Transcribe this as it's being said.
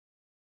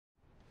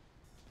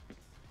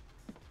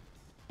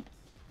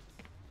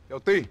Yo,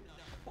 T.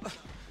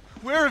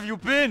 Where have you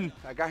been?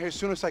 I got here as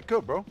soon as I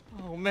could, bro.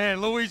 Oh, man,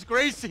 Louise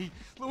Gracie.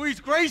 Louise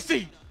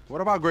Gracie.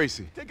 What about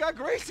Gracie? They got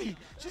Gracie.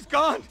 She's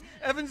gone.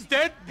 Evan's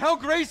dead. Now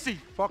Gracie.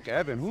 Fuck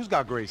Evan. Who's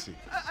got Gracie?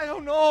 I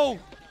don't know.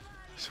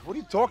 What are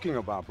you talking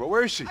about, bro?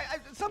 Where is she?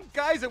 Some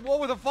guy's at war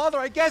with her father,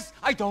 I guess.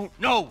 I don't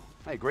know.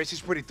 Hey,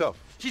 Gracie's pretty tough.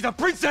 She's a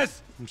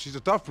princess. She's a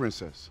tough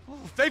princess. Oh,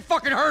 they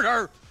fucking hurt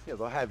her. Yeah,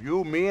 they'll have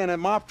you, me,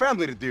 and my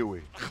family to deal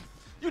with.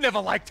 You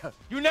never liked her.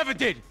 You never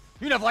did.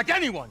 You never liked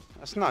anyone.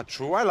 That's not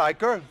true. I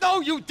like her. No,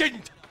 you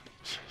didn't.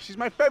 She's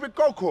my favorite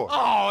go-kart.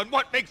 Oh, and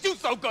what makes you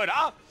so good,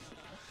 huh?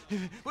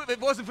 If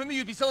it wasn't for me,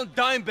 you'd be selling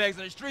dime bags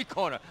on a street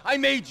corner. I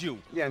made you.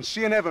 Yeah, and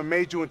she and Evan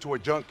made you into a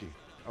junkie,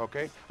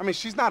 okay? I mean,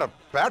 she's not a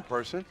bad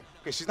person.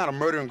 Okay, she's not a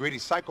murdering, greedy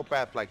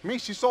psychopath like me.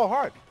 She's so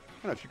hard.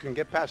 You know, if you can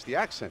get past the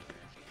accent,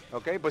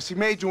 okay? But she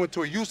made you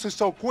into a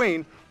useless old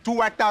queen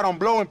to act out on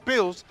blowing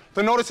pills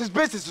to notice his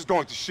business is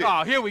going to shit.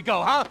 Oh, here we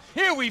go, huh?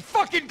 Here we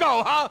fucking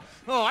go, huh?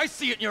 Oh, I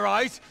see it in your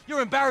eyes.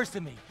 You're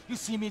embarrassing me. You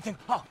see me and think,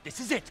 oh, this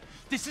is it.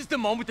 This is the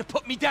moment to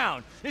put me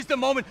down. This is the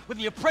moment when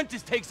the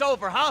apprentice takes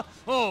over, huh?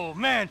 Oh,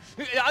 man.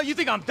 You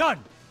think I'm done?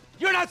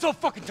 You're not so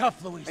fucking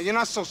tough, Luis. And you're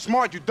not so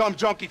smart, you dumb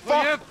junkie. Fuck.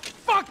 Well, yeah,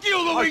 fuck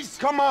you, Luis.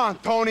 Come on,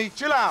 Tony.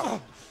 Chill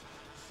out.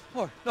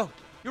 Oh, no,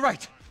 you're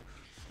right.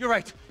 You're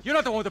right. You're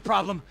not the one with the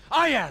problem.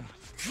 I am.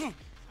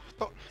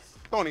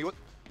 Tony, what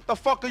the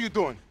fuck are you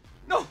doing?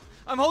 No,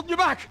 I'm holding you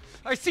back.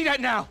 I see that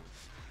now.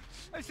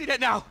 I see that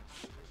now.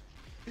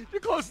 The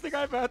closest thing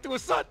I've had to a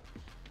son.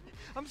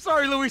 I'm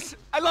sorry, Luis.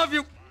 I love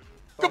you.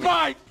 Tony.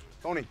 Goodbye.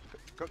 Tony,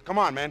 come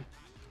on, man.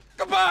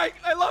 Goodbye.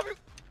 I love you.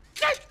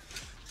 Shit!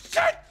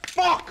 Shit!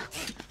 Fuck!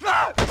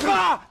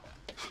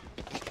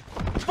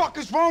 Fuck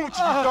is wrong with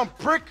you, you dumb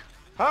prick?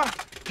 Huh?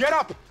 Get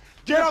up!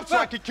 Get up so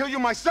I can kill you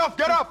myself!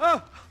 Get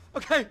up!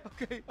 Okay.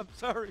 I'm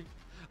sorry.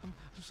 I'm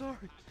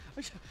sorry.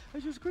 I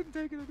just couldn't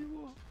take it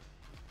anymore.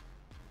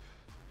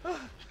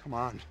 Come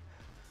on.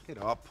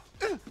 Get up.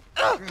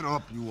 Get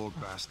up, you old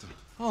bastard.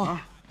 Oh. Huh?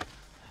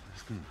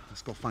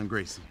 Let's go find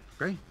Gracie,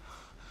 okay?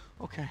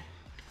 Okay.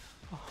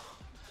 Oh.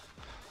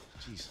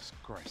 Jesus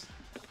Christ.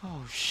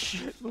 Oh,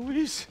 shit,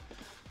 Luis.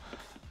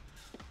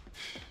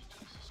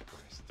 Jesus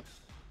Christ.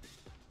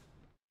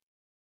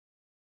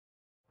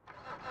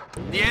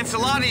 The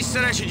Ancelottis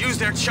said I should use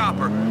their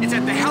chopper. It's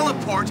at the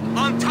heliport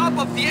on top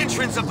of the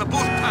entrance of the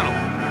booth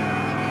tunnel.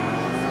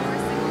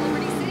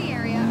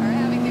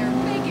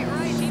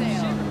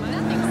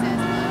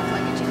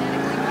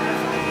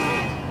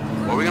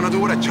 What are we gonna do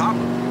with a chopper?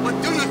 What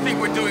do you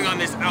think we're doing on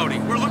this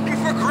outing? We're looking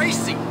for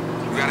Gracie.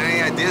 You got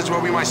any ideas where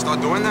we might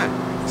start doing that?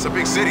 It's a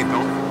big city,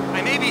 though.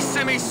 I may be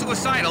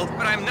semi-suicidal,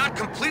 but I'm not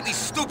completely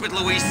stupid,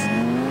 Luis.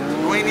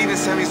 You ain't even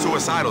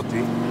semi-suicidal, T.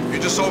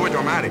 You're just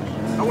over-dramatic.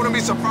 I wouldn't be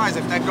surprised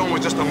if that gun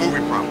was just a movie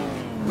prop.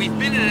 We've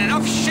been in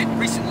enough shit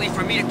recently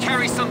for me to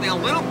carry something a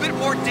little bit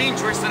more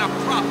dangerous than a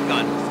prop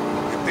gun.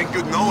 You think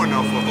you'd know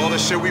enough with all the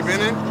shit we've been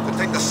in to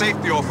take the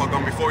safety off a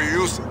gun before you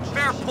use it?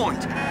 Fair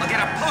point. I'll get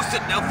a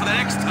post-it note for the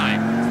next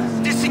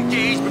time.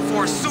 Disengage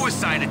before a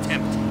suicide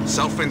attempt.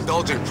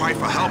 Self-indulgent cry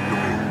for help, you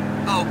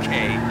mean?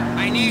 Okay,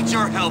 I need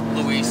your help,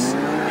 Luis.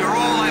 You're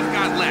all I've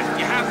got left.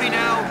 You happy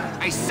now?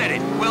 I said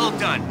it. Well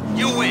done.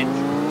 You win,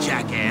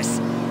 jackass.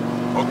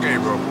 Okay,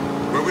 bro.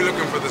 Where are we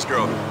looking for this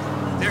girl?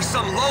 There's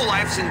some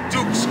lowlifes and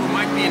dukes who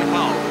might be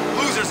involved.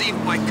 Losers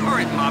even by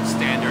current mob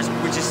standards,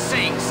 which is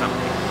saying something.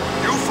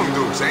 You from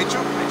Dukes, ain't you?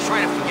 I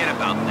try to forget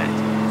about that.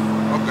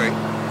 Okay,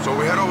 so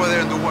we head over there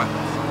and do what?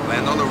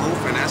 Land on the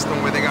roof and ask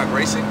them where they got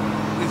Gracie?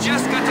 We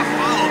just got to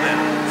follow them.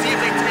 See if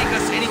they take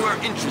us anywhere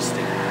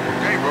interesting.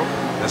 Okay, bro.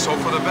 Let's hope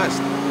for the best.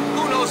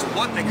 Who knows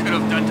what they could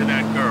have done to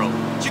that girl?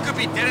 She could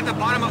be dead at the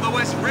bottom of the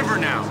West River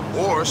now.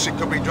 Or she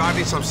could be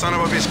driving some son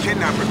of a bitch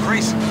kidnapper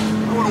crazy.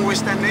 I wouldn't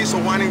wish that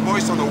nasal whining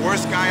voice on the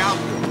worst guy out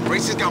there.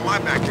 Gracie's got my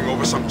backing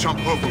over some chump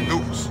hood from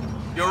Dukes.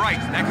 You're right.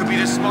 That could be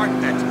the smart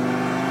bet.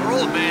 Our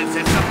old man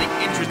said something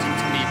interesting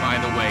to me, by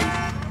the way.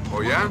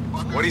 Oh, yeah?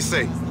 What'd he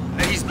say?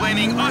 That he's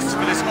blaming us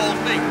for this whole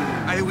thing.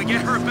 Either we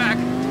get her back,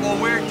 or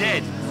we're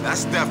dead.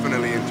 That's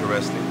definitely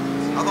interesting.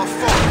 How the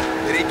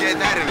fuck did he get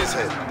that in his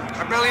head?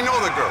 I barely know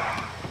the girl.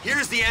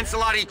 Here's the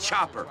Ancelotti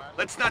chopper.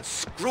 Let's not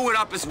screw it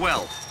up as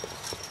well.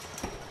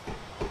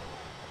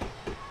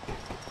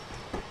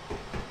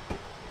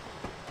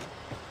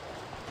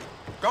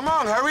 Come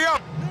on, hurry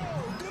up!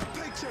 No, good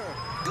picture.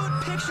 Good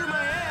picture, my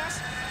ass.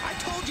 I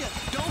told you,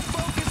 don't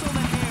focus on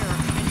the hair.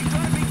 And you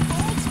got a big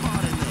bald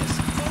spot in this.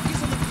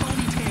 Focus on the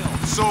ponytail.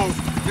 So,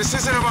 this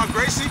isn't about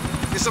Gracie?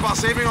 It's about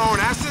saving our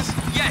own asses?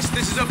 Yes,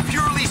 this is a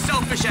purely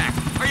selfish act.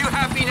 Are you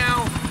happy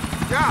now?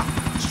 Yeah,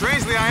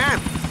 strangely I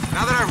am.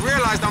 Now that I've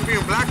realized I'm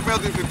being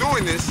blackmailed into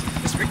doing this,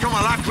 it's become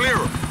a lot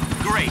clearer.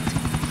 Great.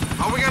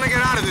 How are we gonna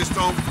get out of this,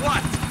 Tom? What?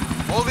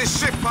 All this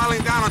shit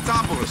piling down on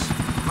top of us.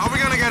 How are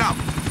we gonna get out?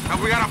 Have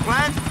we got a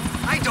plan?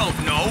 I don't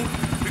know.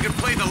 We could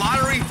play the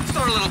lottery,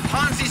 start a little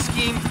Ponzi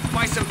scheme,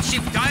 buy some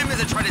cheap diamonds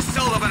and try to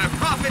sell them at a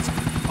profit.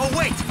 Oh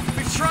wait,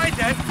 we've tried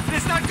that, and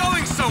it's not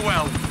going so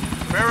well.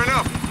 Fair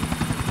enough.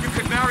 You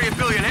could marry a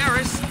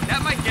billionaires.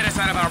 That might get us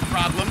out of our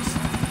problems.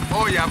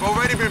 Oh yeah, I've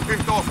already been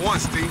pimped off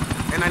once, T,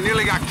 and I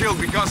nearly got killed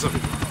because of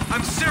it.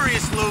 I'm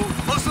serious, Lou.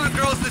 Most of the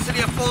girls in the city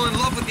have fallen in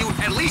love with you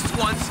at least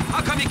once.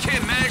 How come you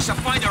can't manage to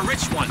find a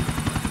rich one?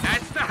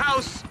 That's the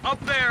house, up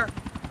there.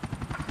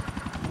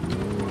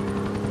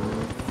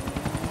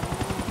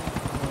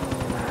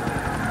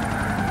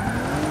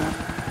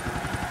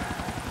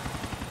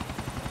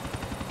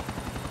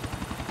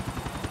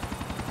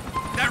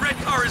 That red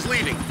car is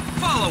leaving.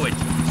 Follow it.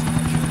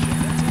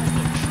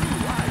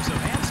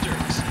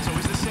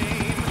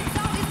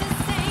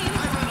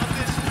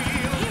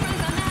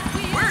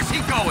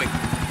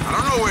 I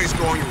don't know where he's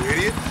going, you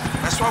idiot.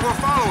 That's why we're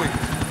following him.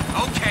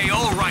 Okay,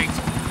 all right.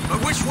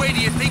 But which way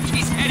do you think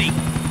he's heading?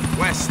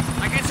 West.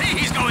 I can see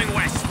he's going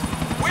west.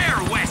 Where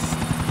west?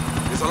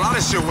 There's a lot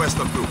of shit west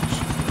of Dukes.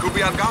 Could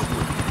be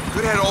Algonquin.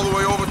 Could head all the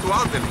way over to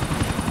Albany.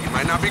 He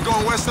might not be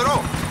going west at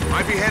all.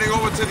 Might be heading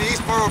over to the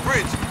Eastboro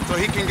Bridge so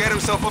he can get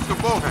himself up to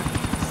Bohan.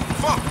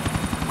 Fuck.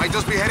 Might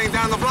just be heading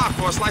down the block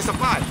for a slice of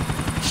pie.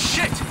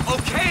 Shit!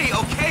 Okay,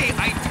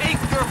 I take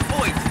your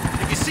point.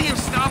 If you see him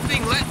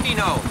stopping, let me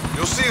know.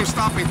 You'll see him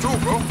stopping too,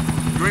 bro.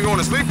 You ain't going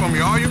to sleep on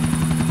me, are you?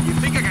 You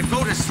think I could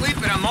go to sleep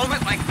in a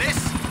moment like this?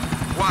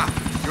 Why?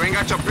 You ain't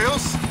got your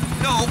pills?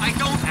 No, I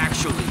don't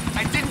actually.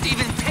 I didn't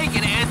even take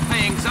an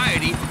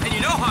anti-anxiety, and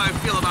you know how I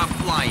feel about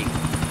flying.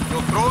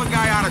 You'll throw a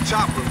guy out of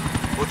chopper,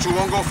 but you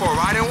won't go for a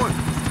ride in one?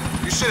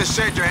 You should have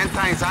shared your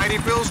anti-anxiety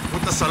pills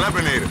with the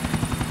Celebinator.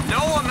 No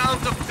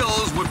amount of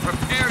pills would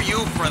prepare you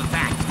for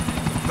that.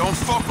 Don't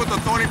fuck with the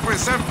Tony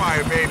Prince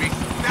Empire, baby.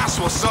 That's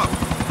what's up.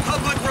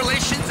 Public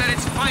relations at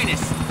its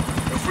finest.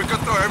 If we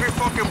could throw every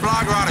fucking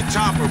blogger out of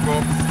chopper,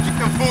 bro, keep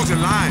them fools in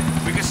line.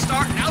 We could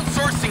start an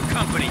outsourcing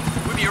company.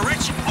 We'd be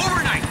rich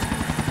overnight.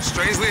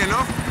 Strangely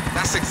enough,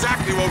 that's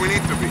exactly what we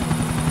need to be.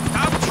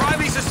 Stop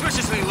driving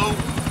suspiciously, Lou.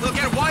 They'll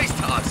get wise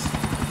to us.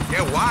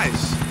 Get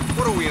wise?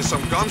 What are we, in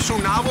some gumshoe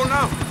novel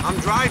now? I'm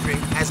driving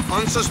as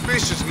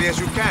unsuspiciously as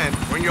you can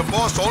when your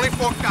boss only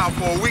forked out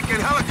for a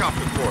weekend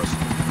helicopter course.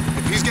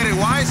 If he's getting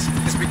wise,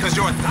 it's because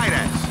you're a tight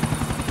ass.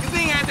 You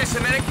being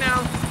anti-Semitic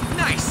now?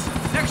 Nice.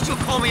 Next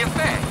you'll call me a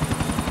fag.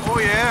 Oh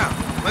yeah,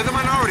 play the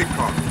minority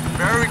card.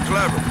 Very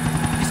clever.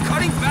 He's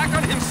cutting back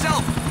on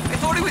himself. I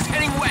thought he was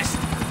heading west.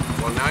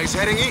 Well, now he's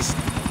heading east.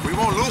 We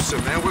won't lose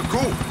him, man. We're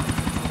cool.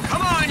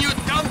 Come on, you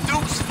dumb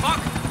dukes, fuck!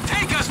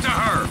 Take us to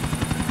her!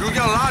 You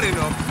yell loud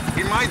enough,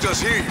 he might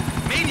just hear you.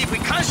 Maybe if we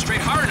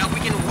concentrate hard enough,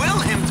 we can will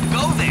him to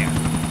go there.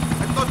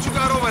 I thought you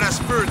got over that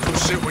spiritual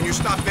shit when you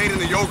stopped dating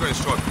the yoga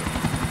instructor.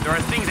 There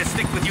are things that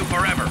stick with you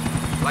forever.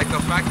 Like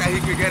the fact that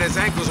he could get his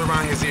ankles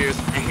around his ears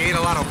and he ate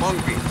a lot of mung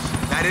beans.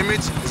 That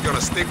image is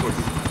gonna stick with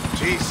you.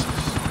 Jesus.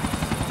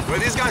 Where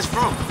are these guys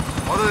from?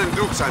 Other than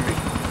Dukes, I mean.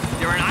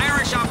 They're an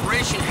Irish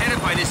operation headed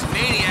by this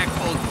maniac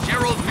called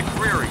Gerald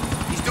McCreary.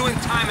 He's doing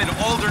time in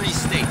Alderney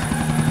State.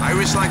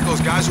 Irish like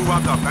those guys who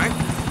robbed our bank?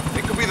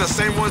 They could be the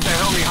same ones that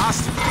held me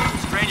hostage.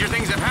 Stranger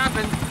things have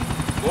happened.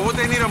 What would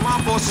they need a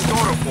mob boss's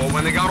daughter for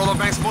when they got all the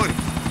bank's money?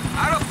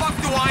 How the fuck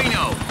do I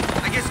know?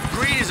 I guess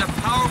greed is a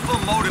powerful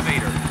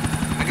motivator.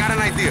 I got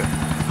an idea.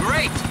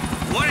 Great!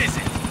 What is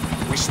it?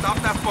 We stop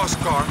that bus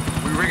car,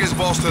 we rig his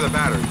balls to the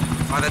battery.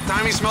 By the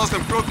time he smells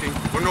them cooking,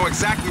 we'll know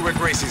exactly where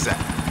Gracie's at.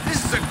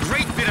 This is a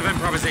great bit of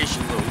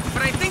improvisation, Lou,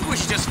 but I think we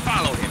should just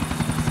follow him.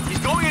 He's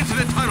going into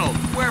the tunnel,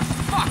 where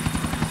fuck?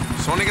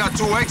 It's only got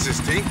 2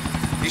 exits, T.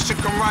 He should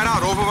come right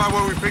out over by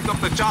where we picked up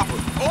the chopper.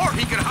 Or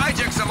he could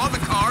hijack some other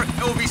car, and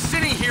we'll be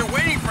sitting here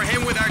waiting for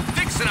him with our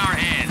dicks in our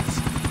hands.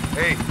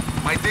 Hey,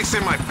 my dick's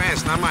in my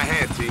pants, not my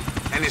hand, T.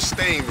 And it's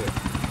staying there.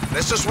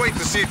 Let's just wait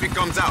to see if he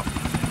comes out.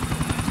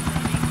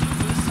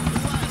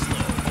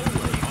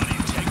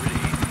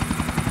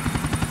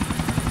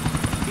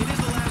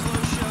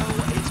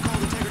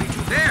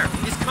 There!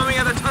 He's coming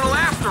out of the tunnel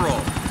after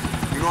all.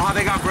 You know how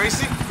they got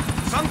Gracie?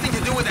 Something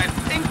to do with that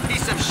pink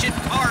piece of shit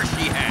car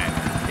she had.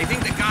 They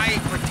think the guy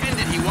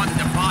pretended he wanted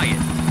to buy it.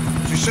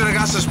 You should have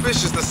got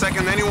suspicious the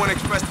second anyone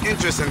expressed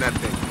interest in that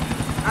thing.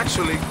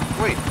 Actually,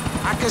 wait.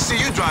 I can see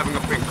you driving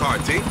a pink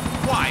car, T.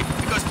 Why?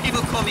 Because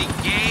people call me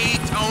gay,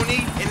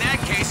 Tony? In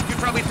that case, you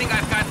probably think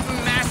I've got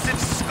massive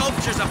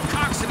sculptures of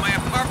cocks in my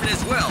apartment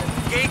as well.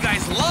 Gay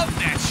guys love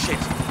that shit,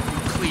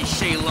 you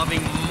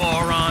cliche-loving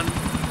moron.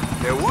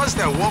 There was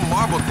that one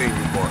marble thing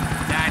you bought.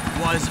 That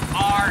was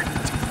art.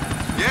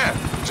 Yeah,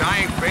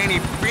 giant,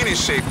 veiny,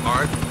 penis-shaped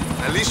art.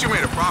 At least you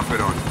made a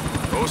profit on it.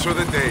 Those were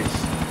the days.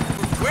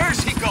 Where's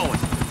he going?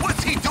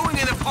 What's he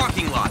doing in the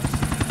parking lot?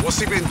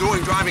 What's he been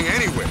doing driving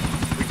anywhere?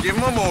 We give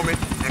him a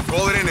moment and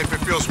call it in if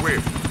it feels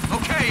weird.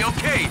 Okay.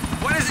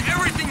 Why does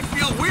everything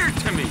feel weird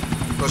to me?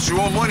 Because you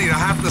owe money to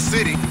half the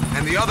city,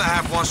 and the other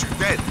half wants you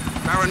dead.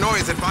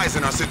 Paranoia's advised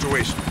in our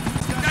situation.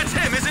 That's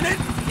him, isn't it?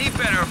 He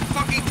better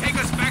fucking take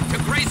us back to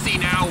Gracie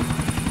now.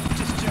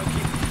 Just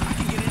joking. I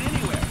can get it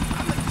anywhere.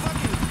 I'm the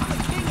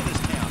king of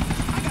this town.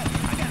 I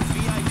got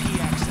VIP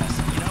access,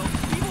 you know?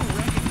 People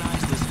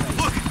recognize this face.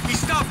 Look, he's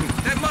stopping.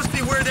 That must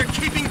be where they're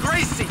keeping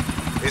Gracie.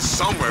 It's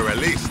somewhere, at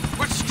least.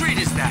 What street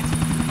is that?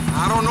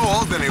 I don't know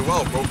Alderney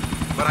well, bro,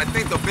 but I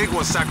think the big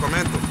one's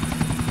Sacramento.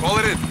 Call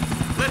it in.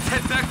 Let's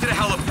head back to the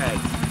helipad.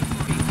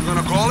 You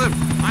gonna call him?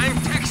 I'm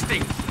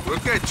texting.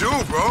 Look at you,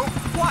 bro.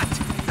 What?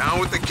 Down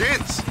with the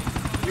kids.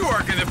 You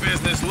work in the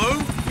business,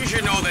 Lou. You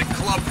should know that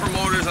club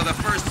promoters are the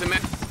first to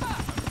make...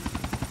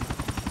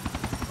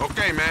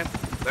 Okay, man.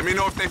 Let me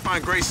know if they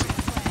find Gracie.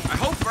 I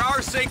hope for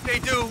our sake they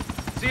do.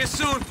 See you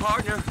soon,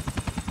 partner.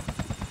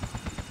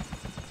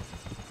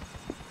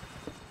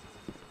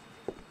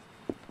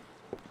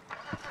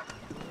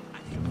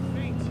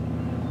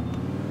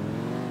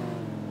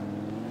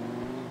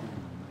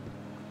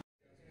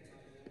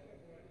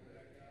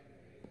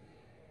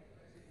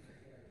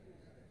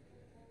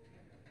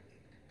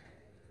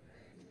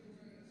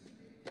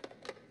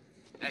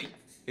 Hey.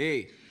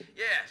 Hey.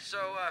 Yeah, so,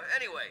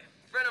 anyway,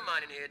 a friend of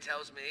mine in here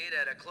tells me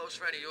that a close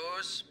friend of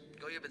yours,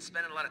 girl you've been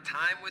spending a lot of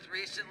time with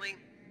recently,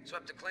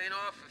 swept her clean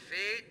off her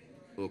feet.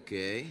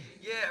 Okay.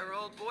 Yeah, her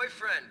old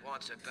boyfriend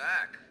wants her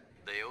back.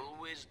 They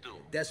always do.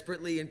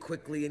 Desperately and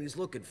quickly, and he's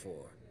looking for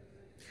her.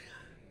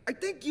 I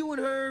think you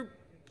and her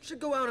should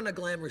go out on a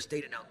glamorous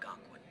date in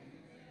Algonquin.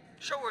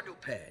 Show her a new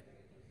pad.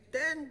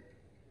 Then,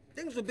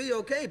 things will be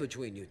okay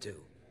between you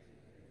two.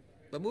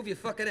 But move your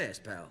fucking ass,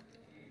 pal.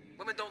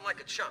 Women don't like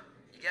a chump.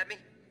 You get me?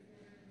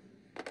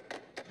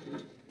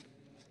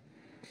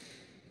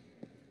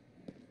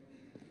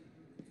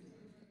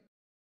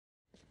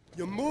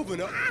 You're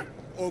moving up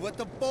over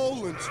to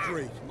Bowling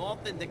Street.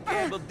 Not in the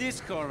cab of this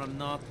car, I'm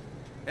not.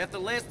 After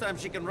last time,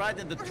 she can ride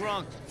in the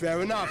trunk.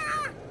 Fair enough.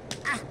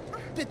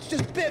 Bitch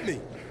just bit me.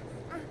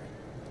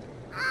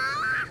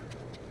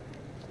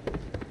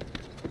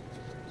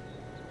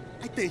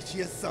 I think she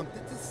has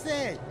something to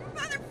say.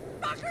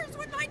 Motherfuckers,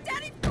 when my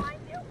daddy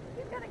finds you,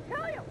 he's gonna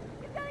kill you.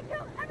 He's gonna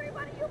kill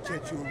everybody you've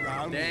Get ever you met.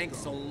 around.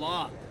 Thanks a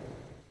lot.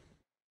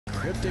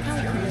 Cryptic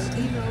Furious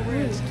email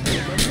in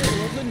the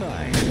middle of the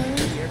night.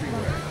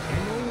 Everywhere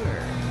and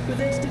nowhere. With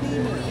instant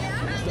email.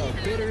 The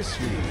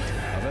Bittersweet.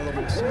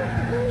 Available soon.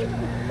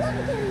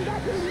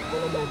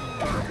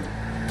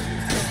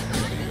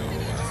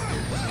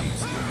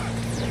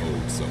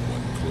 Hold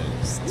someone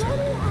close. Let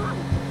me out!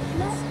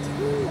 Let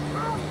me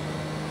out!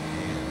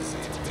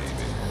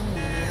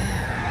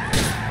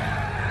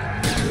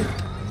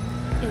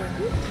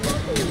 You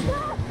fucking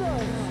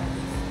bastard!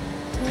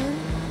 Turn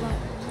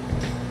left.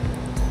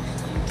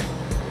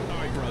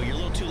 Sorry, bro, you're a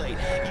little too late.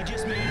 You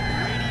just made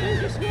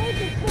There's a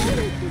great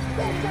performance to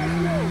set like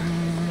you!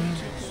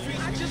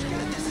 I just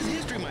got it. This is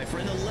history, my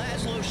friend. The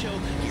Laszlo Show.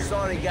 Here.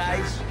 Sorry,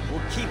 guys.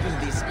 We're keeping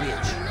this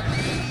bitch.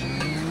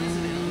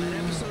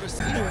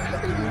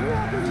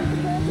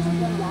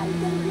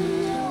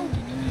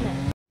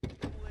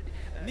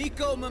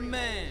 Nico, my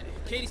man.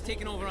 Katie's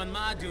taking over on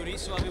my duty,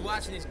 so I'll be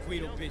watching this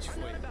Guido bitch for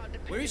you.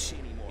 Where is she?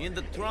 In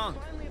the trunk.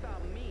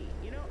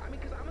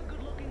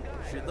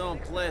 She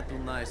don't play too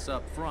nice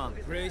up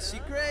front.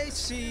 Gracie,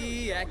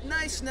 Gracie, act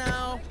nice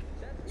now.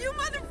 You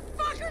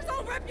motherfuckers,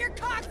 I'll rip your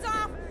cocks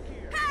off!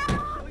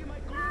 Help!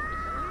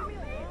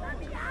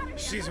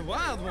 She's a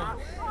wild one.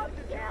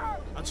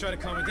 I'll try to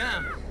calm her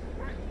down.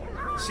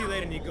 See you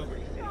later, Nico. I'm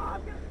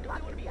gonna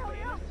fucking kill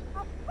you!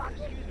 I'll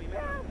fucking